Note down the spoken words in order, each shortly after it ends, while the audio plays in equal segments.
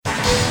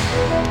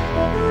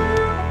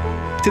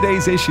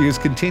Today's Issues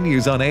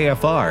continues on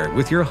AFR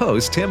with your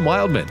host, Tim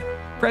Wildman,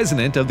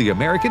 President of the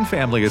American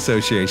Family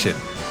Association.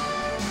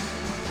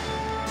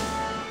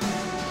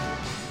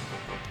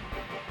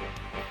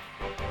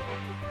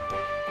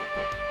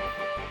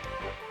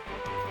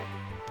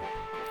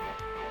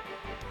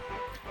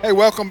 Hey,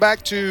 welcome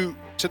back to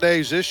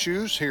Today's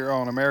Issues here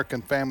on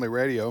American Family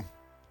Radio.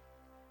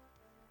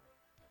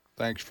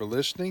 Thanks for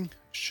listening.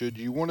 Should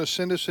you want to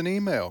send us an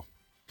email,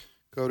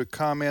 go to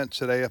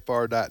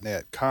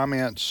comments@afr.net.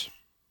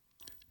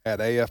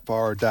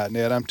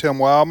 Comments@afr.net. I'm Tim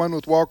Wildman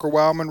with Walker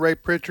Wildman, Ray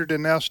Pritchard,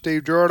 and now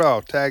Steve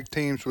Jordahl. Tag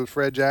teams with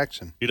Fred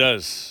Jackson. He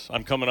does.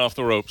 I'm coming off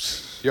the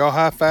ropes. Y'all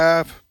high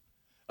five?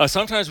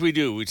 Sometimes we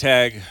do. We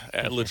tag,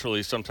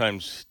 literally.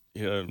 Sometimes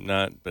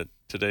not, but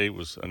today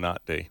was a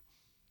not day.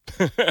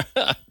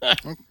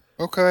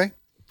 Okay.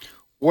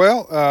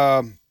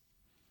 Well,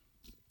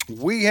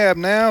 we have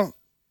now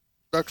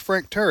Dr.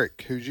 Frank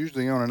Turek, who's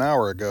usually on an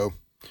hour ago.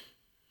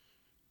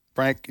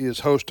 Frank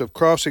is host of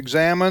Cross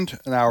Examined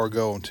an hour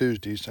ago on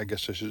Tuesdays. I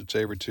guess I should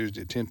say every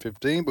Tuesday at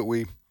 10:15, but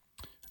we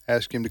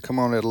asked him to come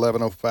on at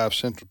 11:05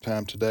 Central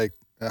Time today.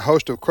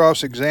 Host of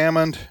Cross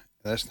Examined,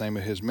 that's the name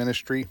of his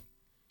ministry.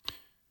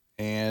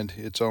 And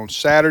it's on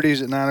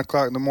Saturdays at 9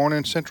 o'clock in the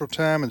morning Central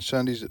Time and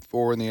Sundays at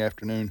 4 in the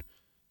afternoon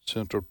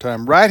Central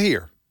Time, right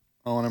here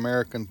on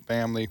American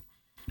Family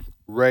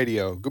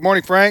Radio. Good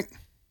morning, Frank.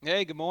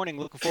 Hey, good morning.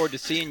 Looking forward to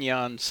seeing you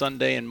on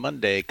Sunday and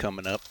Monday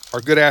coming up.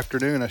 Or good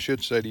afternoon, I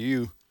should say to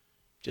you.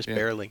 Just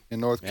barely. In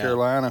North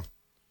Carolina.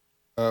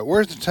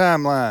 Where's the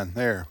timeline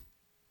there?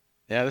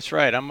 Yeah, that's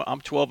right. I'm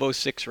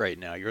 12:06 right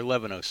now. You're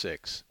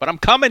 11:06. But I'm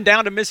coming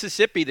down to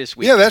Mississippi this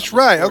week. Yeah, that's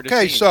right.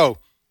 Okay, so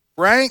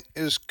Frank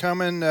is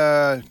coming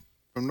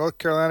from North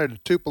Carolina to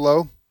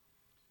Tupelo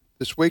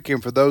this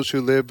weekend. For those who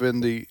live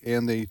in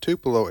the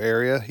Tupelo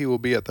area, he will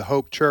be at the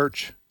Hope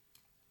Church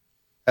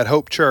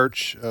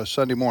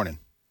Sunday morning,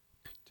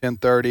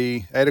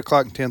 10:30, 8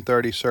 o'clock and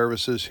 10:30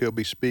 services. He'll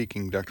be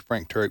speaking. Dr.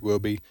 Frank Turek will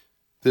be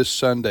this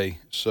Sunday.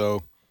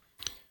 So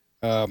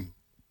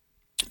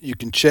you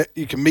can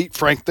meet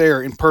Frank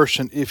there in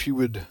person if you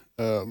would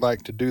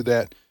like to do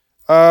that.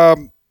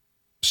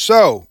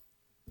 Steve,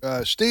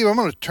 I'm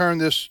going to turn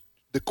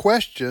the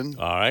question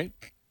All right.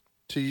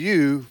 to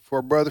you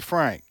for Brother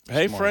Frank.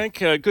 Hey, Frank,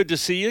 good to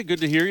see you.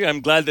 Good to hear you.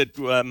 I'm glad that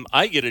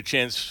I get a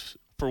chance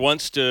for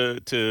once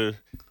to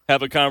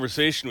have a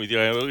conversation with you.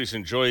 I always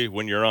enjoy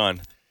when you're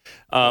on.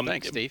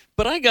 Thanks, Steve.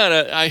 But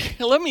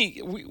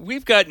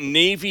we've got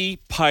Navy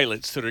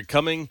pilots that are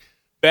coming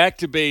back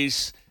to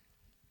base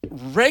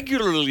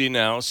regularly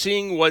now,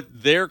 seeing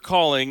what they're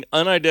calling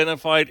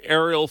unidentified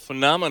aerial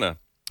phenomena,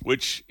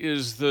 which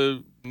is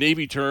the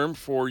Navy term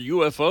for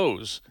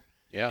UFOs.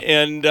 Yeah.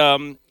 And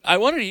I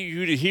wanted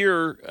you to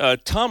hear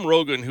Tom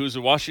Rogan, who's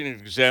a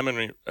Washington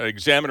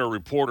Examiner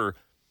reporter,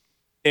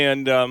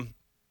 and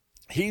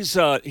he's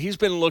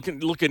been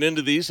looking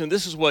into these, and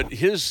this is what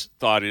his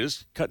thought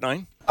is. Cut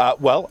 9.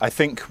 Well, I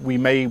think we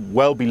may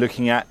well be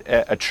looking at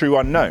a true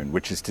unknown,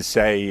 which is to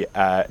say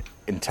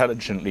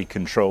intelligently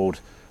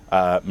controlled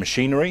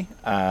machinery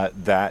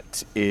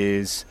that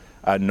is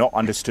not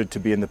understood to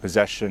be in the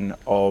possession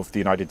of the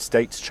United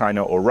States,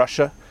 China, or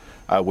Russia,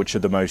 which are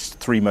the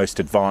three most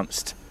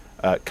advanced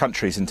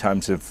countries in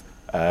terms of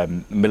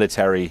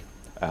military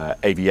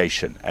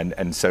aviation.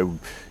 And so,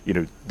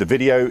 the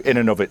video in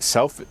and of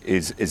itself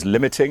is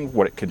limiting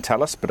what it can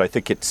tell us, but I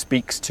think it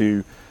speaks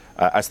to,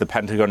 as the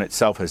Pentagon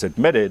itself has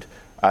admitted,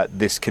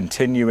 this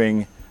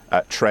continuing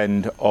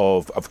trend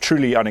of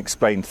truly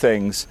unexplained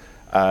things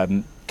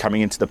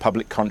coming into the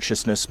public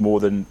consciousness more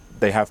than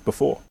they have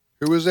before.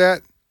 Who was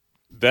that?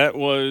 That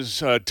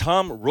was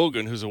Tom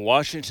Rogan, who's a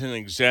Washington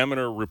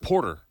Examiner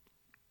reporter.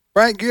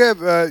 Frank, you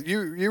have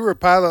you were a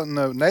pilot in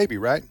the Navy,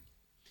 right?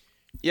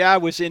 Yeah, I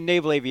was in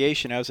naval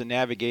aviation. I was a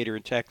navigator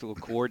and tactical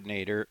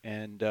coordinator,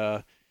 and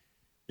you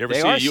ever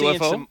they see are a seeing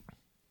UFO?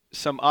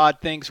 some odd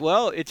things.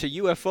 Well, it's a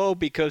UFO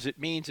because it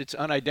means it's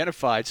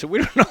unidentified, so we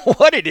don't know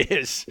what it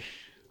is.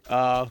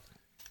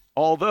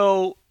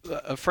 Although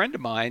a friend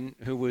of mine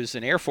who was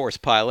an Air Force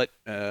pilot,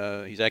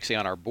 he's actually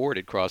on our board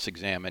at Cross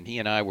Examine, he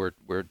and I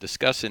were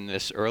discussing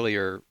this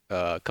earlier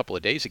a couple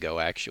of days ago,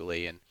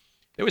 actually, and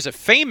there was a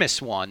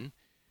famous one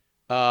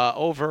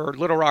over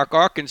Little Rock,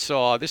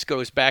 Arkansas. This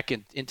goes back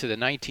into the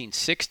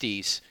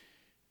 1960s,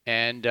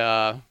 and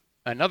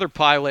another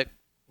pilot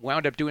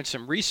wound up doing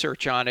some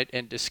research on it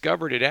and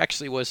discovered it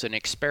actually was an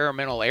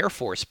experimental Air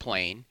Force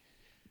plane,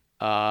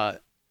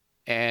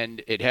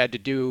 and it had to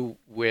do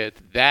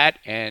with that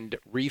and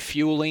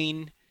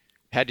refueling.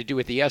 Had to do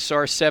with the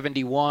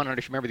SR-71. I don't know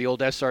if you remember the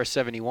old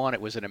SR-71.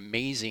 It was an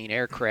amazing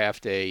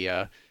aircraft,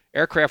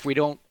 aircraft we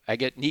don't, I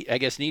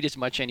guess, need as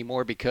much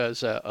anymore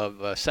because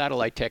of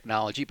satellite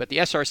technology. But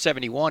the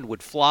SR-71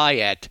 would fly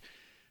at,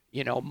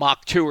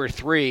 Mach 2 or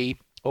 3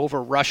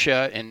 over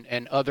Russia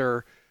and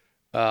other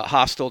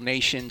hostile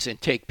nations and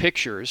take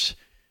pictures.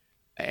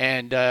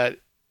 And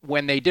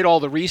when they did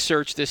all the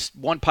research, this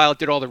one pilot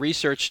did all the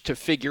research to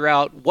figure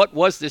out what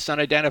was this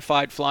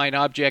unidentified flying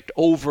object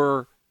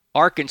over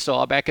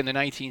Arkansas back in the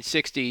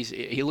 1960s.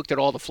 He looked at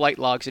all the flight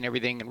logs and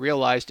everything and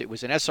realized it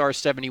was an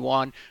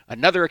SR-71,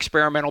 another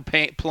experimental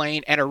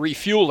plane, and a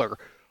refueler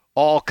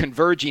all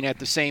converging at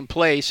the same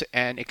place,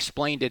 and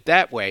explained it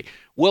that way.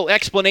 Will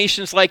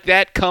explanations like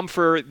that come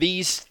for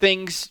these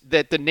things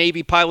that the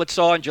Navy pilot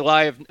saw in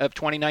July of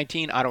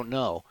 2019? I don't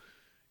know.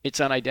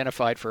 It's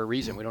unidentified for a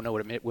reason. We don't know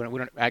we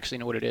don't actually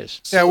know what it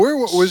is. Yeah, where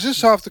was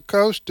this, off the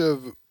coast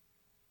of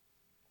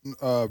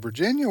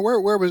Virginia? Where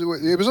was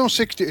it? It was on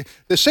 60.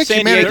 The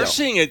 60 minutes. They're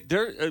seeing it.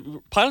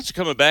 Pilots are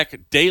coming back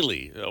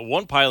daily.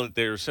 One pilot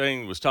they were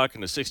saying was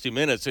talking to 60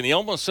 Minutes, and he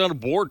almost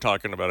sounded bored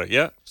talking about it.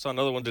 Yeah, saw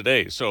another one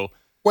today. So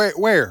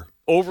where?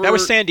 Over that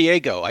was San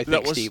Diego, I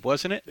think, Steve,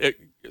 wasn't it?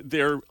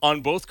 They're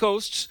on both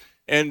coasts,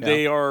 and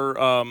they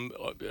are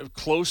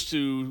close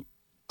to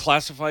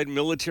classified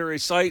military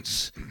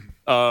sites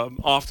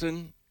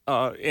often,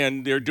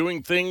 and they're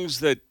doing things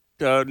that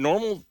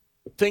normal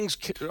things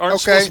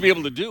aren't supposed to be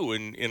able to do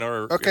in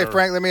our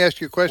Frank, let me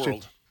ask you a question.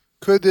 World.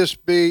 Could this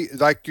be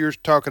like you're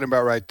talking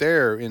about right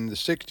there in the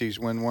 60s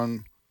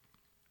when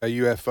a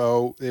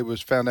UFO, it was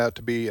found out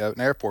to be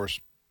an Air Force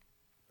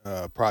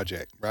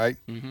project, right?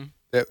 Mm-hmm.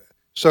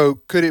 So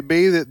could it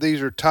be that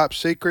these are top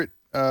secret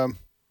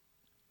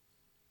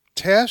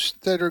tests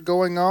that are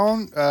going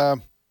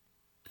on?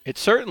 It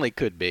certainly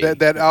could be. We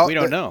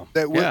don't know.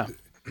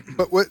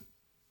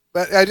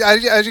 But I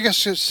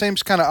guess it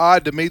seems kind of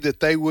odd to me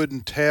that they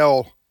wouldn't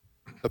tell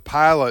the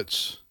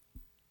pilots,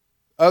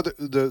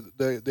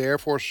 the Air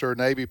Force or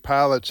Navy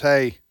pilots,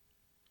 hey,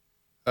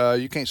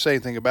 you can't say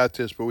anything about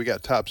this, but we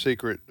got top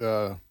secret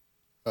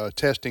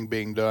testing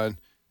being done.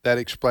 That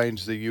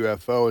explains the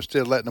UFO.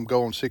 Instead of letting them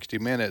go on 60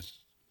 Minutes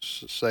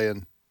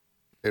saying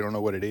they don't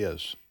know what it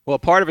is. Well,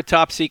 part of a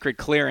top secret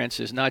clearance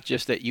is not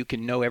just that you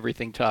can know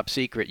everything top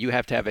secret. You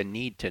have to have a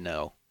need to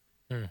know.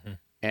 Mm-hmm.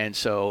 And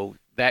so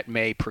that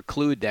may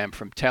preclude them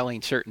from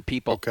telling certain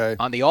people. Okay.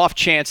 On the off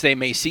chance they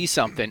may see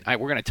something, we're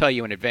going to tell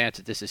you in advance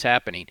that this is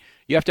happening.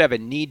 You have to have a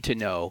need to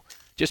know.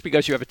 Just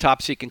because you have a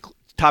top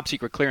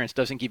secret clearance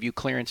doesn't give you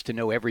clearance to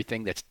know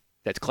everything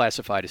that's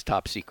classified as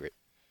top secret.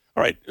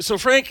 All right. So,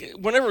 Frank,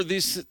 whenever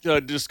these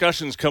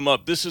discussions come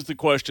up, this is the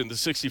question, the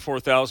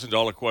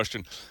 $64,000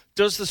 question.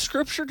 Does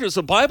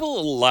the Bible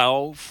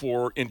allow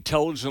for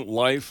intelligent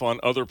life on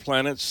other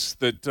planets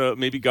that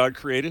maybe God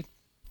created?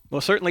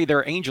 Well, certainly there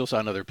are angels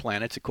on other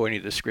planets, according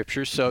to the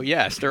scriptures. So,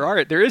 yes,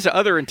 there is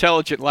other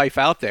intelligent life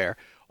out there.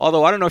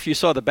 Although I don't know if you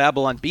saw the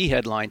Babylon Bee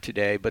headline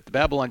today, but the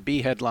Babylon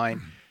Bee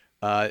headline,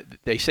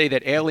 they say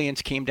that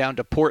aliens came down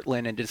to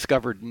Portland and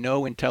discovered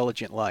no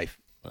intelligent life.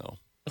 Well.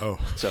 Oh,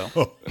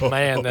 so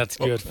man, that's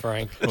good,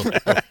 Frank.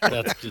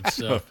 That's good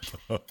stuff.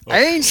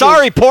 Angels,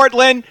 sorry,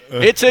 Portland,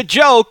 it's a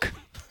joke.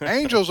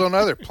 Angels on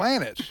other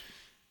planets.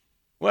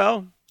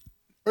 Well,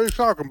 what are you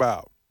talking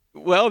about?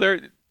 Well,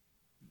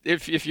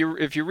 if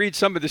you read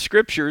some of the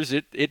scriptures,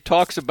 it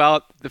talks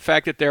about the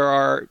fact that there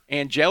are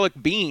angelic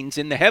beings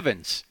in the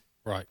heavens.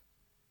 Right.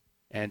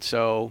 And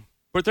so.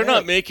 But they're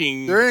not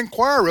making. They're in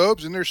choir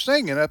robes and they're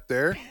singing up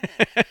there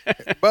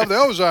above the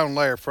ozone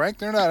layer, Frank.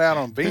 They're not out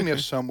on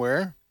Venus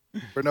somewhere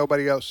where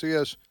nobody else sees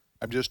us.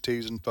 I'm just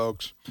teasing,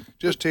 folks.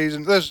 Just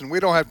teasing. Listen, we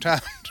don't have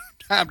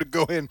time to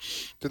go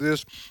into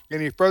this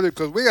any further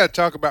because we got to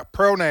talk about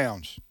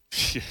pronouns.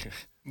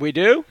 We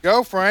do?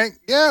 Go, Frank.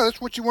 Yeah, that's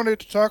what you wanted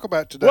to talk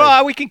about today.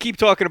 Well, we can keep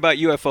talking about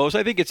UFOs.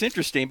 I think it's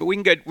interesting, but we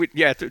can get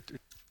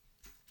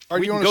Are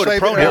you going to say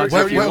pronouns?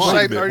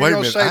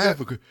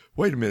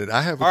 Wait a minute.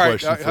 I have a All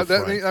question right, for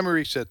Frank. let me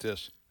reset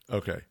this.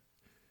 Okay.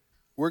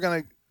 We're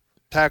going to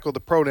tackle the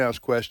pronouns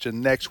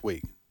question next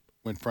week.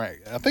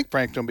 I think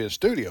Frank's going to be in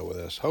studio with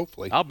us,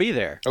 hopefully. I'll be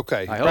there.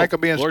 Okay. I Frank hope. will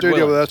be in Lord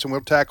studio willing. with us, and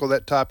we'll tackle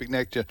that topic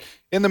next year.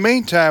 In the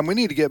meantime, we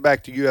need to get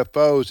back to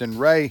UFOs, and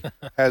Ray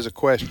has a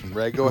question.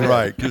 Ray, go ahead.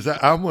 Right, because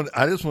I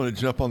just want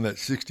to jump on that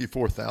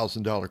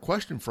 $64,000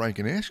 question, Frank,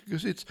 and ask you,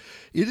 because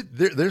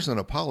there's an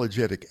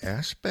apologetic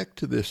aspect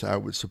to this, I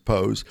would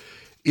suppose.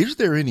 Is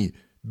there any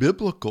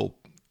biblical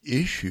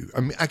issue?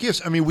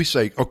 We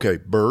say, okay,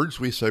 birds,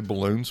 we say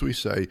balloons, we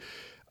say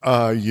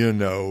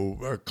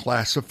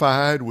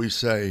classified, we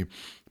say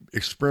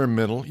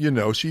experimental,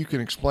 so you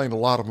can explain a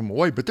lot of them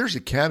away. But there's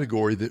a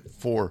category that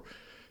for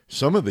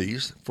some of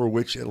these, for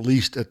which at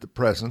least at the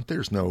present,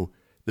 there's no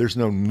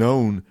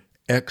known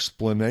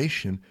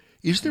explanation.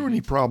 Is there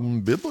any problem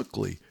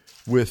biblically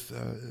with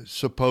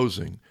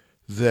supposing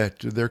that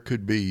there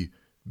could be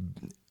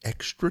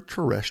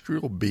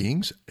extraterrestrial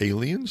beings,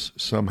 aliens,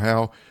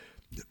 somehow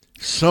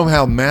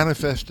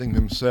manifesting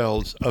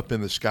themselves up in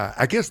the sky?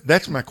 I guess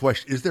that's my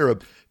question. Is there a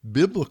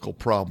biblical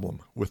problem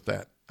with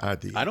that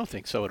idea? I don't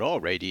think so at all,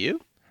 Ray. Do you?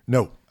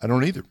 No, I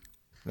don't either.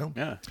 No.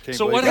 Yeah.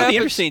 So what happens? The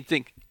interesting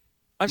thing.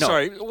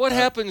 Sorry. What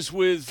happens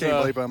with? Can't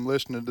believe I'm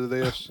listening to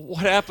this.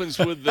 What happens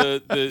with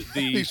the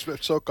These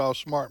so-called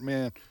smart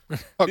men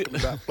talking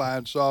about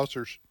flying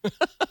saucers?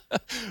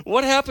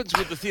 What happens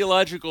with the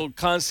theological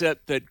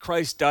concept that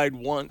Christ died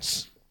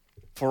once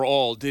for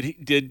all?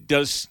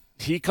 Does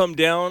he come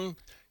down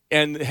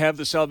and have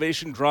the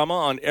salvation drama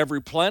on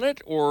every planet,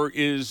 or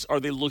are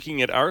they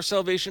looking at our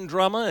salvation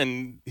drama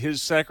and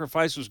his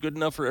sacrifice was good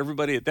enough for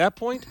everybody at that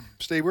point?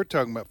 Steve, we're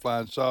talking about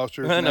flying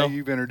saucers. I know. Now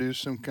you've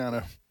introduced some kind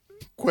of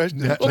question.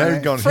 Now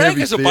you've gone Frank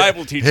heavy is a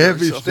Bible teacher,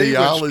 Heavy so- Steve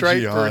went straight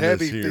theology for on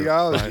heavy us here.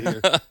 theology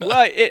here.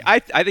 Well,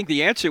 I think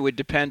the answer would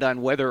depend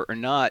on whether or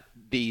not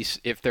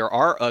if there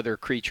are other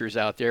creatures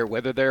out there,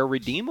 whether they're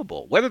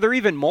redeemable, whether they're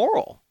even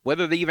moral,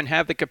 whether they even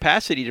have the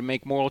capacity to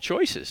make moral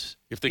choices.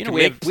 If they You can know,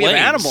 we make have, we have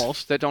claims.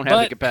 animals that don't have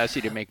the But-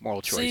 capacity to make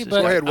moral choices.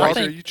 but Go ahead, I Walter.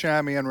 think- You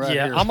chime in right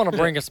Yeah, here. I'm going to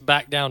bring us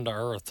back down to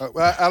earth.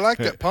 Well, I like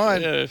that pun.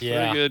 Yeah,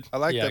 Yeah. very good. I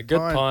like yeah, that good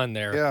pun. pun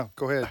there. Yeah,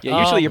 go ahead. Yeah,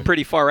 usually you're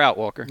pretty far out,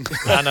 Walker.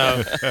 I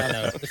know.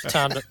 It's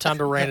time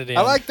to rein it in.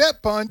 I like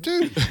that pun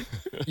too.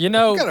 you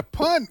know, You got a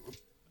pun.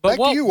 but Back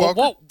what, to you, but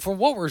Walker. for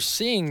what we're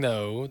seeing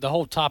though, the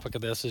whole topic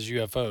of this is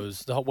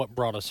UFOs. What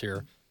brought us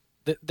here.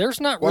 There's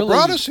not What really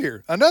brought us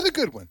here? Another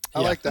good one.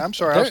 I Yeah. like that. I'm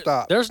sorry, I'll There-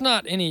 stop. There's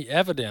not any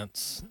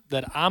evidence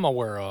that I'm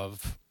aware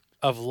of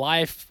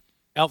life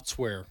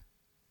elsewhere.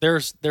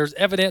 There's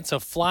evidence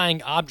of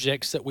flying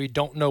objects that we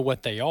don't know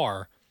what they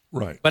are.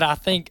 Right. But I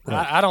think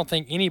I don't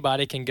think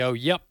anybody can go,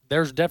 yep,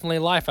 there's definitely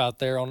life out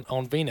there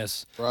on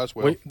Venus.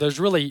 Roswell. There's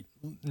really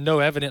no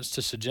evidence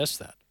to suggest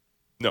that.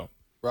 No.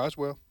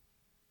 Roswell.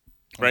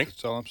 Frank?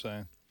 That's all I'm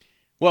saying.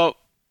 Well,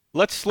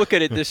 let's look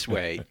at it this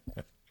way.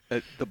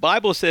 The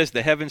Bible says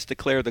the heavens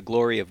declare the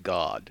glory of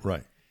God.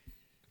 Right.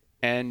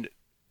 And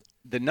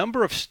the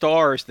number of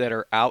stars that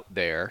are out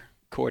there,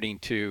 according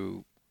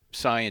to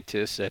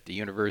scientists at the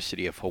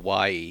University of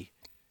Hawaii,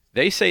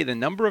 they say the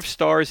number of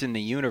stars in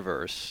the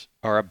universe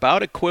are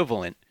about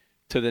equivalent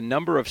to the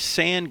number of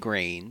sand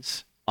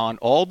grains on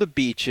all the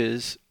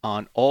beaches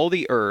on all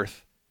the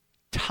earth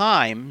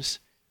times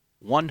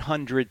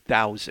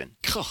 100,000.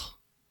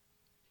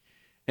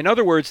 In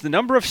other words, the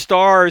number of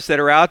stars that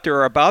are out there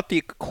are about the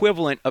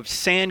equivalent of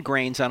sand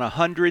grains on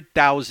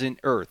 100,000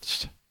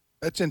 earths.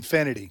 That's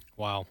infinity.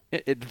 Wow.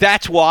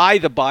 That's why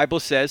the Bible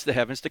says the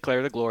heavens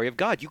declare the glory of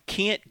God. You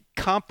can't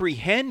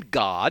comprehend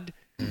God.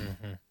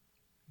 Mm-hmm.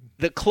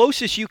 The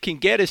closest you can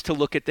get is to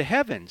look at the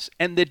heavens.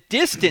 And the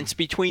distance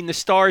between the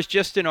stars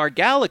just in our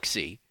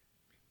galaxy,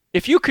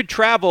 if you could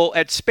travel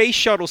at space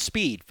shuttle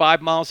speed,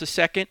 5 miles a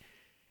second,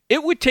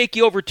 it would take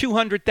you over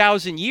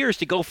 200,000 years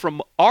to go from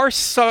our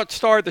star,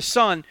 the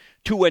sun,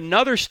 to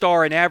another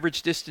star an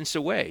average distance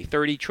away,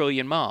 30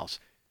 trillion miles.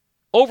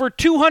 Over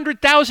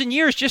 200,000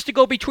 years just to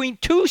go between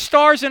two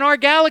stars in our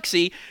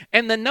galaxy,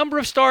 and the number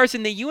of stars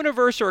in the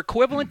universe are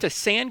equivalent to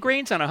sand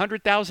grains on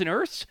 100,000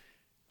 Earths?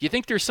 Do you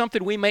think there's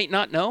something we might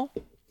not know?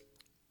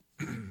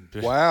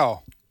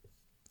 Wow.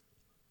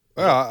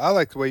 Well, I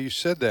like the way you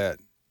said that.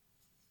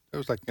 That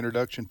was like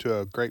introduction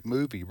to a great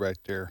movie right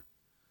there.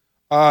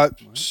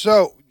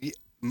 So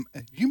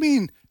you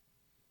mean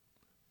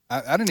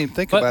I didn't even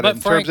think But- about but it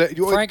in Frank- terms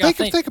of Frank, I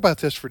think- think about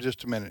this for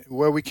just a minute.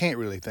 Well, we can't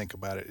really think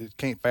about it. It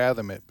can't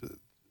fathom it.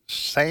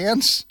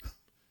 Sands.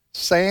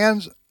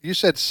 You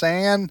said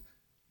sand.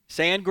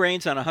 Sand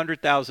grains on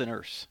 100,000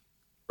 Earths.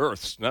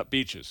 Earths, not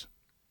beaches.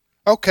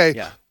 Okay.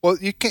 Yeah. Well,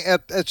 you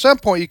can't. At some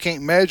point, you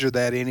can't measure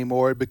that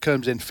anymore. It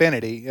becomes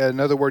infinity. In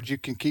other words, you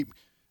can keep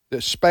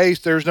the space.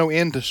 There's no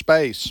end to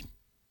space,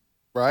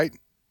 right?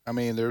 I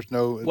mean, there's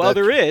no. Well,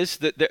 there is.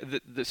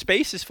 The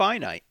space is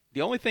finite.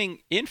 The only thing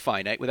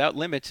infinite without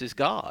limits is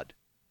God.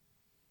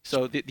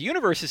 So the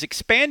universe is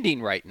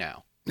expanding right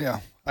now, Yeah,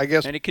 I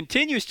guess. and it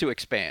continues to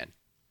expand.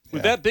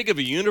 With that big of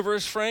a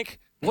universe, Frank,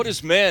 what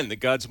is man that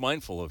God's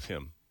mindful of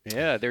him?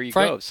 Yeah, there you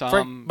go.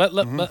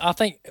 But I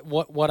think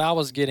what I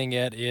was getting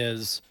at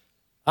is,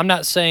 I'm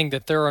not saying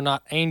that there are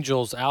not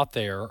angels out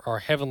there or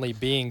heavenly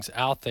beings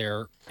out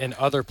there in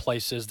other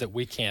places that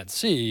we can't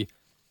see.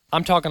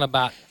 I'm talking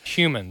about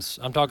humans.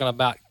 I'm talking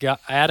about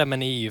Adam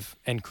and Eve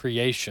and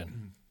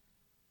creation.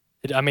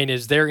 I mean,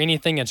 is there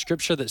anything in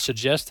Scripture that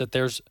suggests that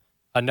there's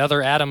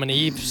another Adam and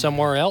Eve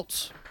somewhere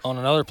else on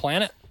another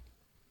planet?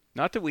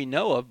 Not that we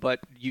know of, but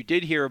you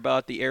did hear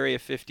about the Area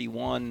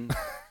 51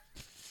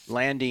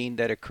 landing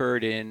that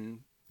occurred in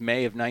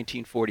May of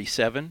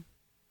 1947,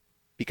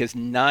 because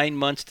 9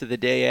 months to the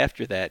day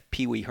after that,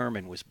 Pee Wee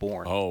Herman was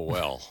born. Oh,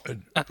 well.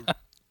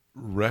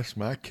 Rest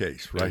my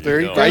case right There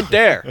here. you go. Right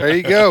there. There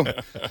you go.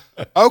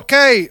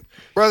 Okay,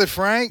 Brother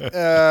Frank.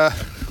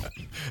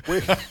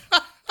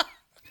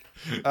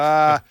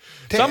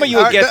 Some of you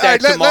will get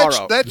that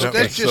tomorrow. Let's That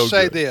was just so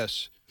say good.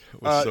 this.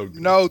 was so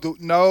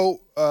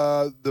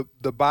good.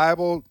 The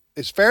Bible.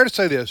 It's fair to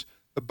say this.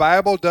 The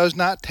Bible does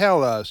not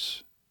tell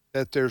us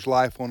that there's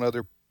life on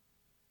other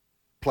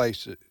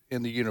places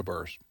in the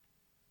universe.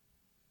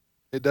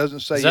 It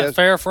doesn't say Is that yes.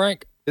 fair,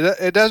 Frank?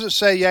 It doesn't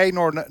say yay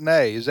nor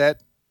nay. Is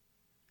that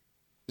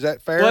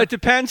fair? Well, it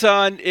depends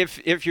on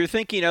if you're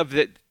thinking of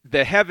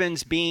the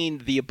heavens being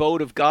the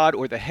abode of God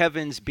or the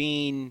heavens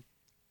being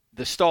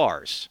the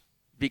stars,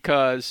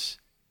 because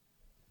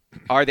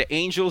are the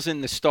angels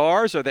in the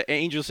stars or the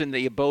angels in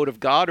the abode of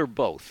God, or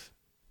both?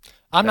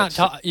 I'm not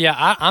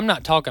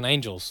talking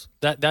angels.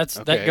 That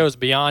Okay. goes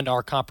beyond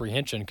our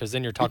comprehension, because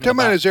then you're You're talking talking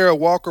about about is there a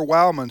Walker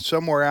Wildman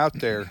somewhere out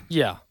there?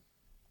 yeah.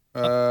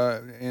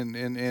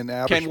 in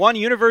outer. Can one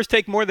universe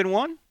take more than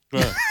one?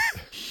 All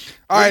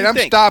right, do you I'm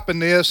think? stopping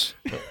this.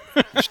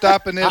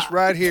 Stopping this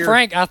right here.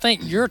 Frank, I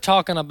think you're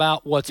talking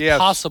about what's Yes.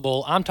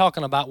 possible. I'm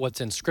talking about what's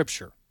in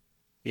Scripture.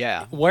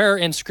 Yeah. Where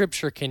in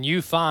Scripture can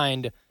you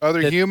find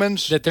Other that-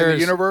 humans that in the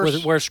there's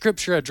universe? where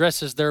Scripture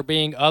addresses there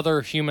being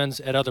other humans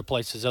at other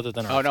places other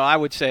than Earth? Oh, no, I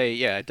would say,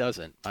 yeah, it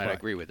doesn't. I'd Right.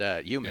 agree with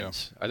that.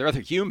 Humans. Are there other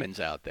humans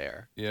out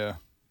there? Yeah.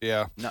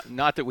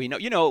 Not that we know.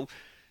 You know,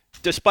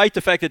 despite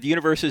the fact that the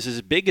universe is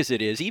as big as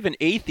it is, even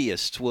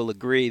atheists will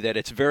agree that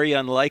it's very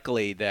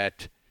unlikely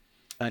that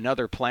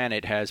another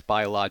planet has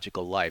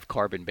biological life,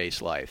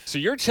 carbon-based life. So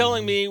you're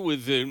telling me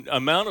with the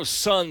amount of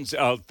suns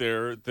out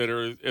there that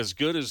are as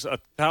good as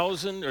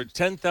 1,000 or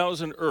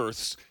 10,000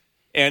 Earths,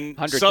 and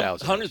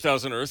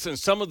 100,000 Earths, and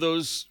some of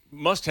those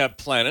must have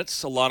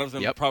planets. A lot of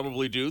them Yep.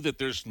 probably do. That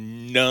there's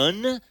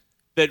none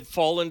that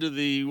fall into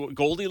the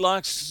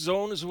Goldilocks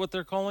zone, is what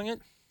they're calling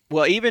it.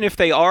 Well, even if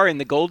they are in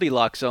the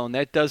Goldilocks zone,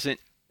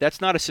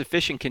 that's not a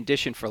sufficient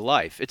condition for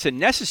life. It's a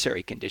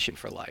necessary condition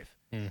for life.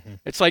 Mm-hmm.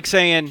 It's like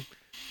saying,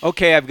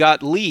 okay, I've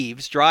got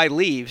leaves, dry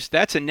leaves.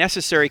 That's a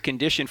necessary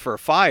condition for a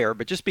fire,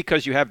 but just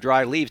because you have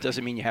dry leaves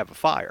doesn't mean you have a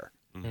fire,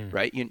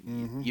 right? You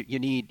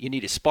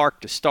need a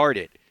spark to start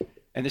it.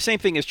 And the same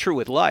thing is true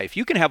with life.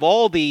 You can have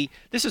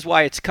this is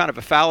why it's kind of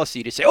a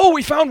fallacy to say, oh,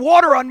 we found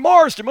water on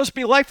Mars, there must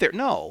be life there.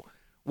 No.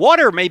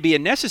 Water may be a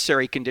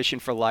necessary condition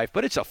for life,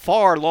 but it's a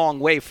far long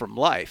way from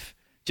life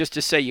just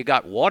to say you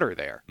got water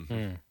there.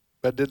 Mm-hmm.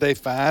 But did they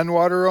find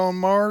water on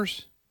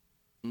Mars?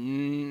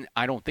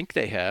 I don't think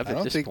they have I at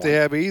don't this think point. they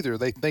have either.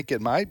 They think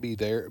it might be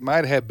there. It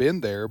might have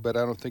been there, but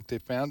I don't think they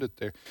found it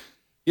there.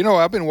 You know,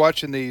 I've been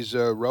watching these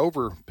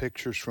rover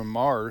pictures from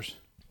Mars,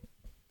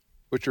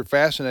 which are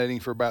fascinating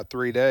for about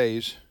 3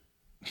 days.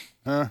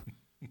 And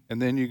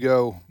then you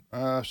go,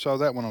 I saw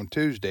that one on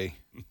Tuesday.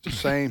 It's the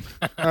same.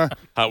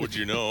 How would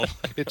you know?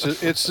 It's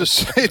the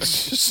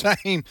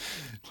same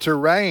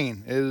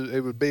terrain.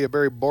 It would be a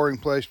very boring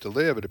place to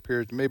live, it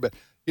appears to me. But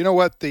you know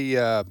what?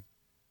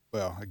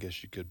 Well, I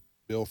guess you could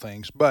build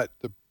things, but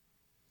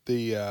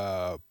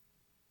the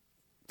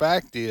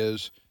fact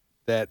is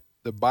that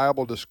the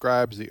Bible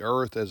describes the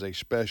earth as a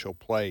special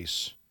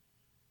place,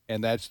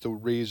 and that's the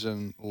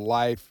reason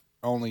life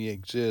only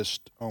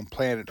exists on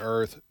planet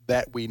Earth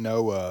that we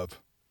know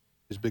of,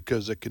 is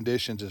because the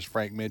conditions, as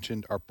Frank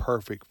mentioned, are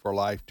perfect for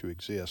life to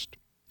exist.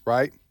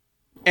 Right?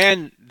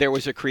 And there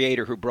was a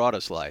creator who brought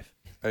us life.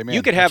 Amen.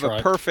 You could have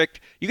That's right.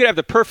 you could have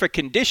the perfect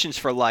conditions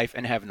for life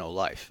and have no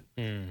life.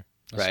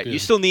 Right? good. You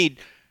still need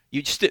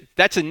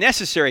that's a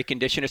necessary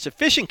condition. A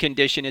sufficient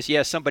condition is,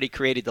 yes, somebody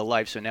created the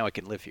life, so now I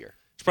can live here.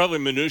 It's probably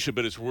minutia,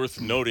 but it's worth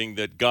noting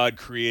that God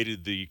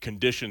created the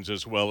conditions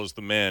as well as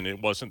the man.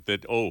 It wasn't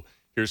that, oh,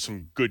 here's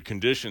some good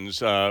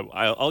conditions.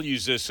 I'll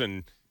use this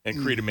and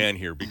create a man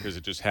here because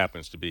it just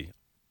happens to be.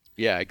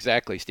 Yeah,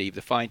 exactly, Steve.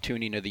 The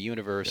fine-tuning of the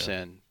universe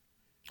and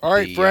All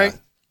right, the, Frank.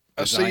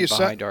 I'll design see you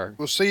behind our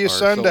We'll see you our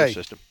solar Sunday.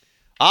 system.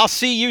 I'll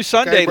see you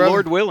Sunday, brother.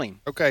 Lord willing.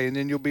 Okay, and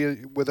then you'll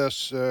be with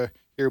us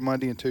here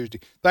Monday and Tuesday.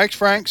 Thanks,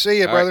 Frank. See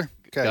you, All brother. right.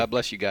 Okay. God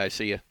bless you guys.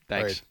 See you.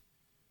 Thanks. Right.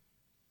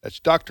 That's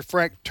Dr.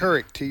 Frank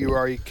Turek,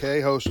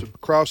 Turek, host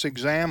of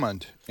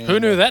Cross-Examined. And, Who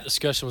knew that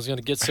discussion was going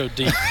to get so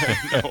deep?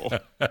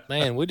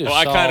 Man, we just Well,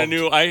 I kind of solved-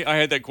 knew. I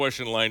had that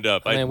question lined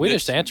up. Man, we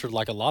just answered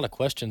like a lot of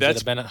questions that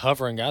That's- have been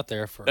hovering out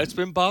there for. That's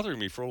been bothering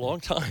me for a long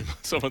time,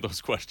 some of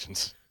those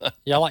questions.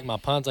 Yeah, I like my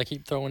puns I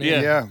keep throwing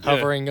in. Yeah.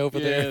 Hovering over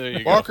Yeah, there. there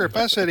you go. Walker, if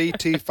I said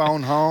E.T.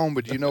 phone home,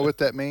 would you know what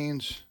that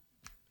means?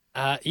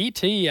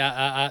 E.T.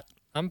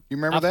 You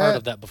remember I've that? heard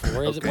of that before.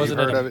 Okay, wasn't you've it?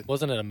 heard of it?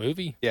 Wasn't it a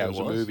movie? Yeah, it was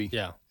a was? movie.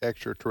 Yeah.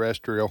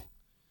 Extraterrestrial.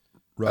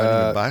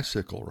 Riding a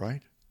bicycle,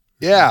 right?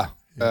 Yeah.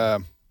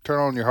 Turn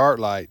on your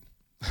heart light.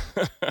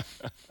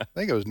 I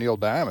think it was Neil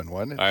Diamond,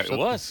 wasn't it? It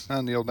was.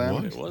 Not Neil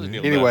Diamond. It was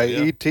Neil Anyway,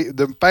 Diamond, yeah. E.T.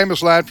 The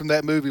famous line from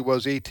that movie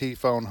was E.T.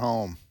 phone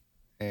home.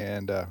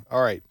 And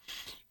all right,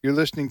 you're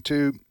listening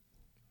to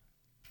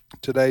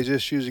today's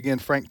issues again.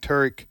 Frank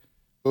Turek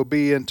will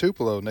be in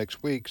Tupelo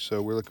next week,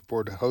 so we're looking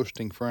forward to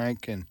hosting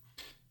Frank, and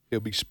he'll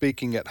be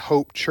speaking at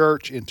Hope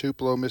Church in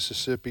Tupelo,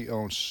 Mississippi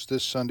on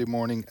this Sunday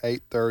morning,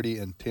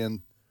 8:30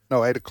 and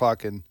 8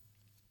 o'clock and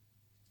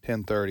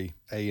 10:30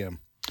 a.m.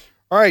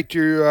 All right,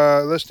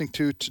 you're listening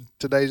to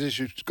today's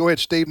issues. Go ahead,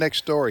 Steve. Next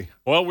story.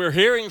 Well, we're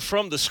hearing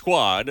from the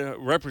squad,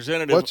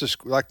 Representative. What's this,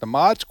 like the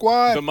Mod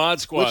Squad? The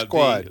Mod Squad, Which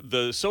squad?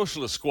 The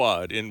Socialist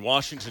Squad in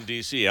Washington,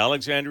 D.C.,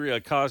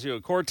 Alexandria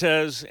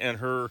Ocasio-Cortez and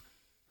her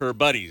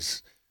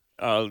buddies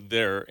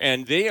there.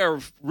 And they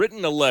have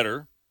written a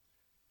letter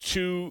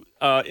to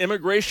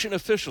immigration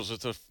officials.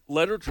 It's a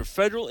letter to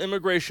federal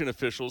immigration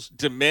officials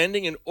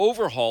demanding an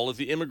overhaul of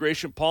the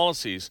immigration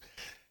policies.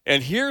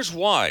 And here's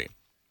why.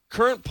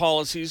 Current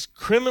policies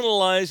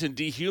criminalize and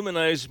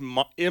dehumanize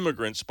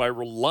immigrants by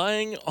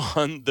relying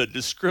on the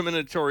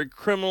discriminatory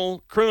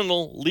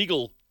criminal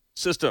legal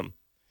system.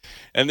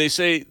 And they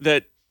say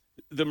that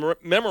the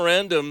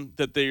memorandum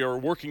that they are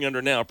working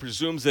under now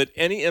presumes that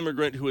any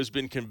immigrant who has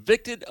been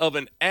convicted of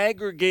an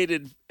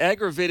aggravated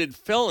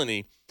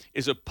felony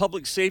is a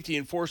public safety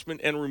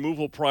enforcement and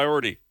removal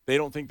priority. They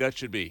don't think that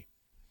should be.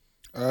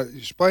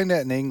 Explain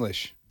that in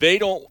English. They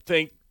don't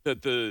think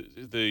that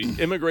the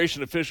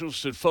immigration officials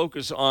should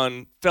focus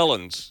on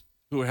felons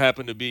who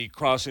happen to be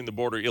crossing the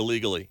border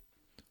illegally.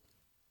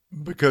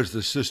 Because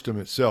the system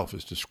itself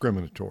is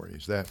discriminatory.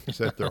 Is that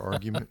their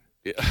argument?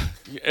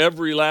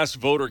 Every last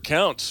voter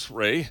counts,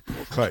 Ray.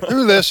 Right.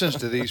 Who listens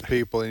to these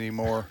people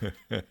anymore?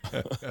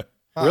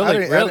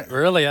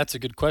 Really, that's a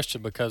good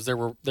question because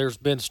there's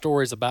been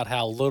stories about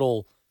how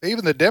little.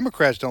 Even the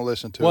Democrats don't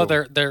listen to Well,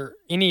 them.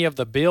 any of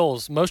the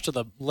bills, most of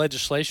the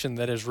legislation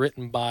that is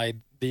written by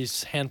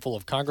these handful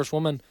of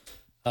congresswomen,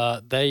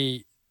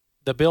 the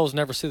bills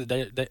never see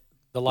the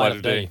light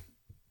of day.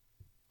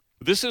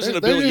 This isn't a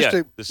bill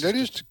yet. They're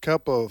just a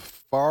couple of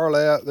far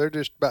left. They're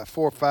just about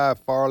 4 or 5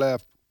 far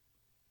left.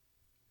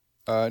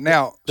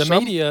 Now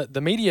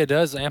the media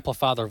does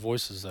amplify their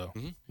voices, though.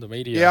 Mm-hmm. The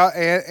media,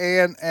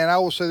 yeah, and I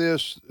will say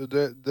this: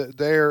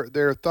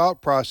 their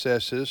thought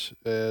processes,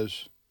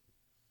 as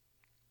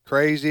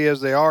crazy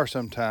as they are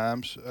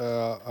sometimes,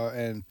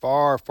 and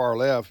far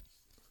left,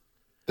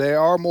 they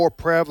are more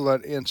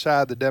prevalent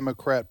inside the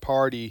Democrat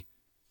Party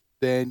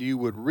than you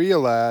would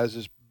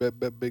realize.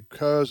 But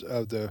because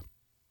of the,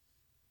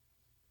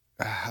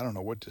 I don't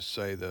know what to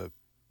say, the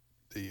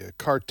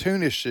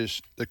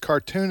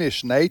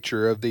cartoonish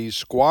nature of these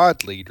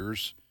squad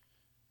leaders,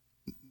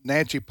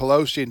 Nancy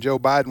Pelosi and Joe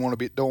Biden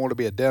don't want to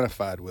be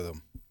identified with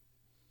them.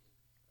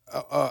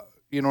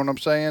 You know what I'm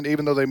saying?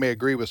 Even though they may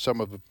agree with some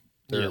of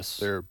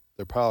their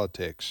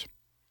politics.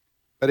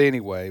 But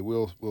anyway,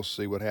 we'll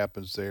see what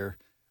happens there.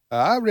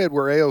 I read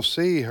where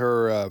AOC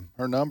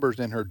her numbers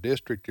in her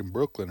district in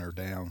Brooklyn are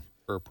down,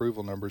 her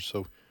approval numbers,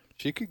 so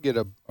she could get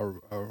a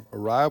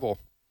rival.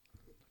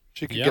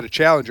 She could get a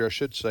challenger, I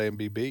should say, and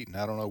be beaten.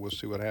 I don't know. We'll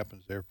see what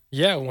happens there.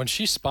 Yeah, when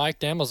she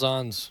spiked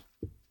Amazon's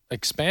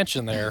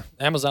expansion there,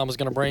 Amazon was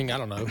going to bring, I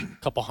don't know, a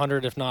couple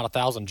hundred, if not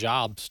 1,000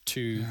 jobs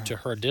to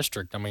her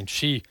district. I mean,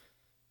 she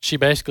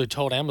basically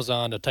told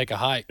Amazon to take a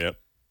hike. Yep.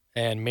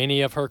 And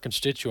many of her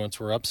constituents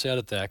were upset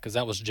at that because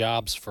that was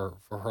jobs for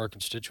her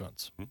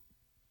constituents. Mm-hmm.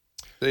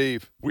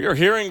 Steve, we are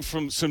hearing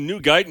from some new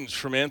guidance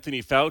from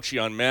Anthony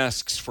Fauci on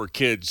masks for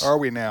kids. Are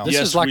we now? This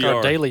is like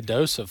our daily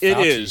dose of Fauci. It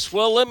is.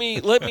 Well, let me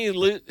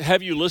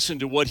have you listen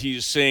to what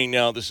he's saying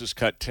now. This is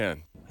cut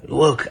 10.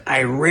 Look,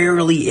 I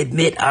rarely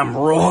admit I'm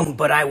wrong,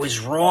 but I was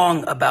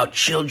wrong about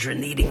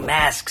children needing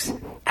masks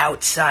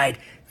outside.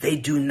 They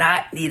do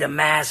not need a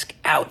mask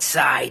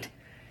outside.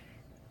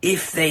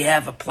 If they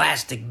have a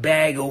plastic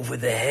bag over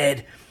the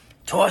head,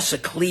 toss a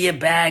clear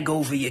bag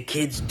over your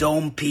kid's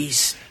dome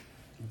piece.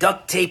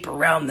 Duct tape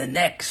around the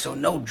neck so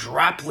no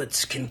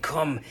droplets can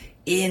come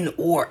in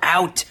or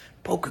out.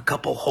 Poke a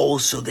couple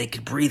holes so they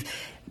can breathe.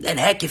 And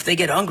heck, if they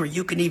get hungry,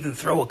 you can even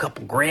throw a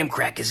couple graham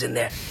crackers in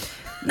there.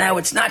 Now,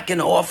 it's not going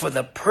to offer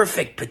the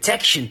perfect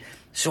protection,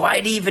 so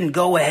I'd even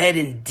go ahead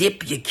and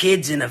dip your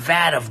kids in a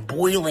vat of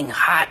boiling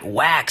hot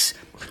wax.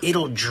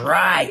 It'll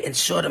dry and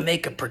sort of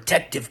make a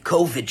protective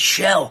COVID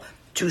shell.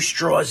 2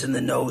 straws in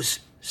the nose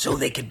so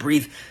they could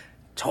breathe.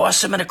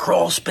 Toss them in a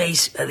crawl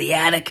space of the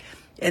attic.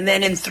 And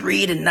then in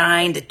 3 to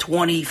 9 to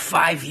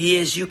 25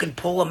 years, you can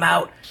pull them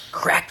out,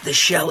 crack the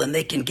shell, and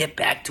they can get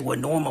back to a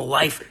normal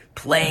life,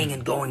 playing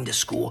and going to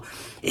school.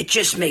 It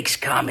just makes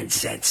common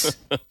sense.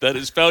 That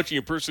is Fauci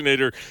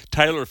impersonator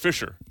Tyler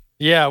Fisher.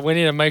 Yeah, we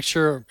need to make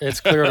sure it's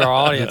clear to our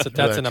audience that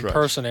that's an That's right.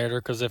 impersonator,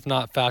 because if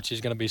not,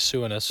 Fauci's going to be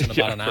suing us in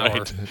about an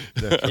hour.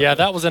 Right. Yeah,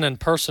 that was an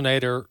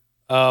impersonator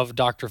of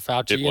Dr.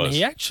 Fauci, It was. and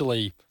he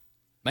actually,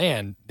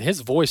 man,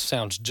 his voice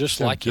sounds just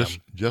like him.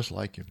 Just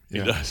like him. He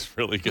Yeah. does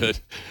really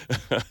good.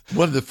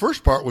 Well, the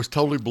first part was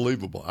totally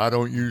believable. I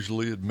don't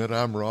usually admit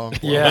I'm wrong.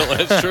 Yeah. Well,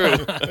 that's true.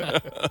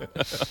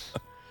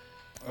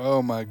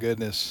 Oh, my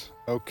goodness.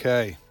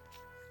 Okay.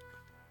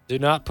 Do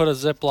not put a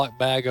Ziploc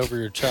bag over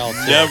your child's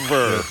head.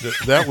 Never.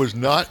 That was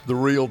not the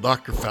real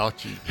Dr.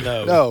 Fauci.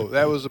 No,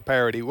 that was a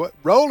parody. What?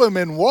 Roll him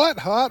in what?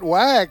 Hot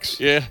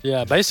wax? Yeah.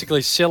 Yeah,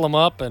 basically seal them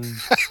up and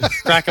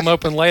crack them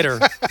open later.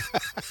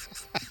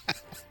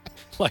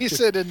 He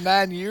said in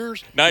 9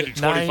 years. 9 to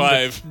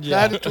 25.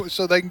 Yeah. 9 to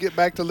so they can get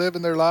back to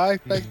living their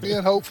life back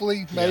then,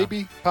 hopefully,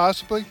 maybe,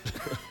 possibly.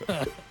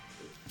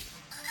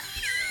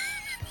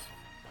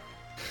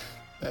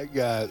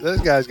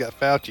 This guy's got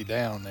Fauci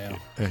down now.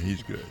 Yeah,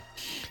 he's good.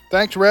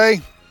 Thanks,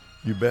 Ray.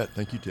 You bet.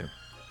 Thank you, Tim.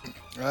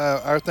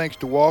 Our thanks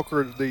to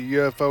Walker, the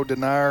UFO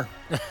denier,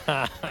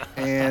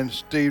 and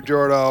Steve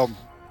Jordahl.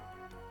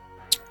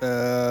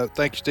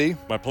 Thank you, Steve.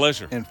 My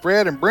pleasure. And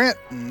Fred and Brent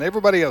and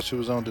everybody else who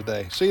was on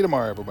today. See you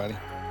tomorrow, everybody.